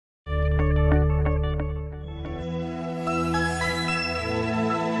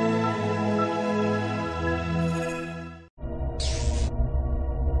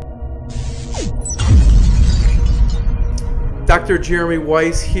Dr. Jeremy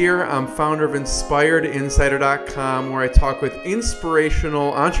Weisz here. I'm founder of InspiredInsider.com, where I talk with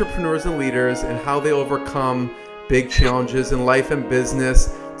inspirational entrepreneurs and leaders and how they overcome big challenges in life and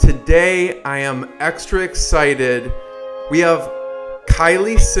business. Today, I am extra excited. We have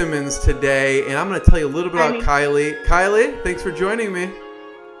Kylie Simonds today, and I'm going to tell you a little bit about Kylie. Kylie, thanks for joining me.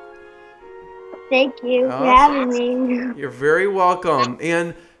 Thank you for having me. You're very welcome.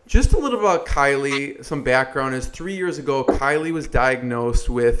 And just a little about Kylie, some background is 3 years ago, Kylie was diagnosed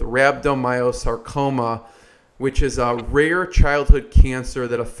with rhabdomyosarcoma, which is a rare childhood cancer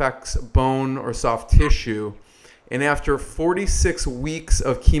that affects bone or soft tissue. And after 46 weeks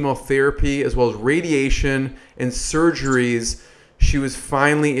of chemotherapy, as well as radiation and surgeries, she was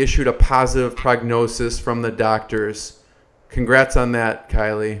finally issued a positive prognosis from the doctors. Congrats on that,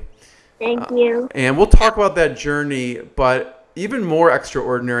 Kylie. Thank you. And we'll talk about that journey, but even more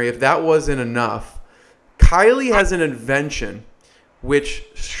extraordinary, if that wasn't enough, Kylie has an invention which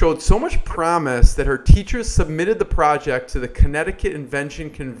showed so much promise that her teachers submitted the project to the Connecticut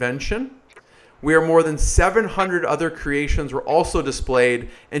Invention Convention, where more than 700 other creations were also displayed,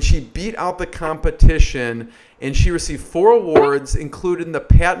 and she beat out the competition, and she received 4 awards, including the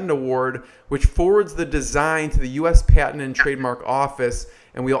Patent Award, which forwards the design to the U.S. Patent and Trademark Office,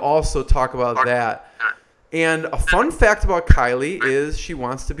 and we'll also talk about that. And a fun fact about Kylie is she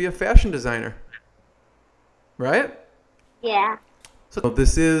wants to be a fashion designer. Right? Yeah. So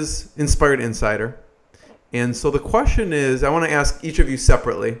this is Inspired Insider. And so the question is, I want to ask each of you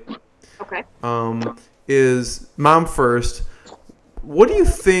separately. Okay. Is mom first, what do you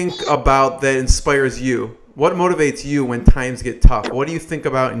think about that inspires you? What motivates you when times get tough? What do you think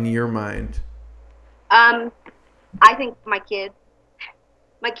about in your mind? I think my kids.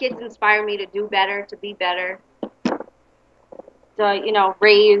 My kids inspire me to do better, to be better, to,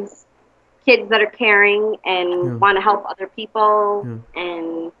 raise kids that are caring and want to help other people. Yeah.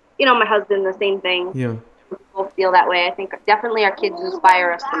 And, my husband, the same thing. Yeah. We both feel that way. I think definitely our kids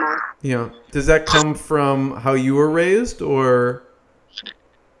inspire us the most. Yeah. Does that come from how you were raised, or?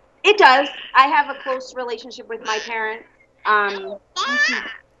 It does. I have a close relationship with my parents. And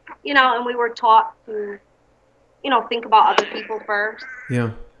we were taught to think about other people first.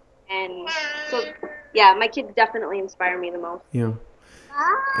 Yeah. And so, yeah, my kids definitely inspire me the most. Yeah.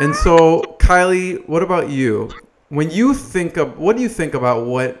 And so, Kylie, what about you? When you think of, what do you think about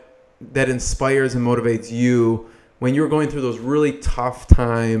what that inspires and motivates you when you're going through those really tough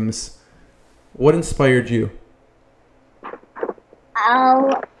times? What inspired you?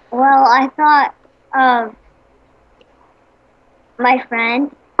 Well, I thought of my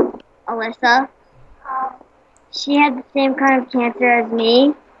friend, Alyssa. She had the same kind of cancer as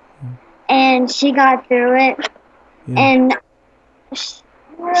me, and she got through it, and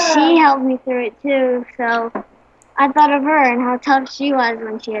she helped me through it too, so I thought of her and how tough she was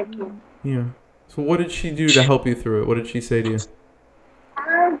when she had cancer. Yeah. So what did she do to help you through it? What did she say to you?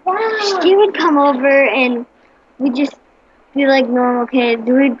 She would come over and we'd just be like normal kids.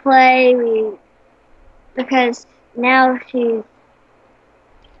 We'd play, because now she's,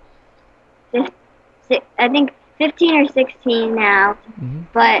 I think, 15 or 16 now,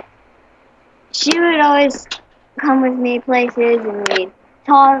 but she would always come with me places, and we'd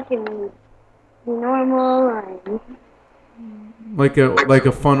talk and we'd be normal. And like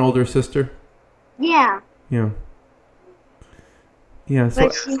a fun older sister? Yeah. Yeah. Yeah. So,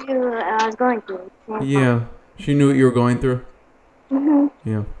 but she knew what I was going through. Yeah. She knew what you were going through?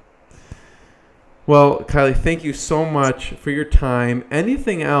 Yeah. Well, Kylie, thank you so much for your time.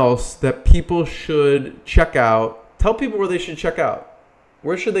 Anything else that people should check out? Tell people where they should check out.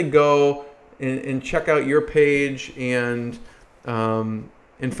 Where should they go and check out your page and find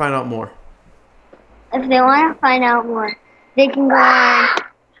out more? If they want to find out more, they can go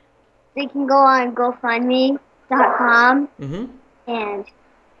on GoFundMe.com, and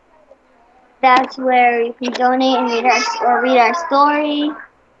that's where you can donate and read our story.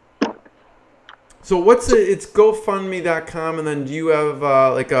 So it's GoFundMe.com, and then do you have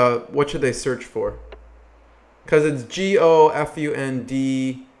what should they search for? Because it's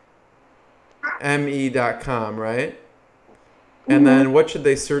GoFundMe.com, right? And then what should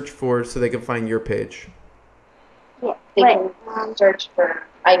they search for so they can find your page? Yeah. They can search for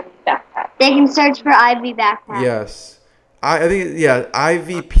IV Backpack. They can search for IV Backpack. Yes. I think,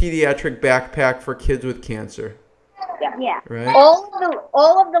 IV Pediatric Backpack for kids with cancer. Yeah. Right?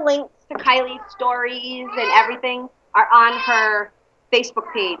 All of the links to Kylie's stories and everything are on her Facebook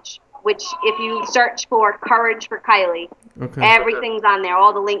page, which if you search for CourageForKylie, everything's on there.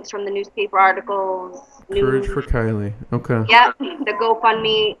 All the links from the newspaper articles. CourageForKylie. Okay. Yep. The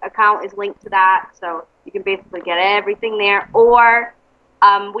GoFundMe account is linked to that. So You can basically get everything there. Or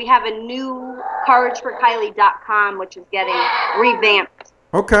we have a new CourageForKylie.com, which is getting revamped.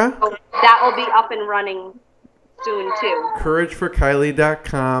 Okay. So that will be up and running soon too.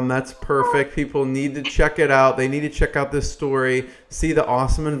 CourageForKylie.com. That's perfect. People need to check it out. They need to check out this story, see the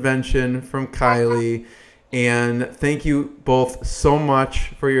awesome invention from Kylie. And thank you both so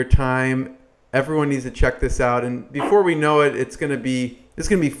much for your time. Everyone needs to check this out. And before we know it, it's going to be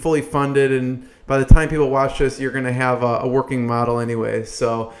fully funded. And by the time people watch this, you're going to have a working model anyway.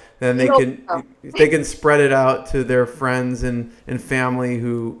 So then they can spread it out to their friends and family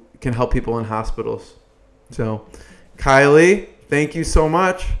who can help people in hospitals. So, Kylie, thank you so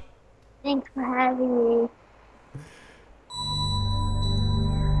much. Thanks for having me.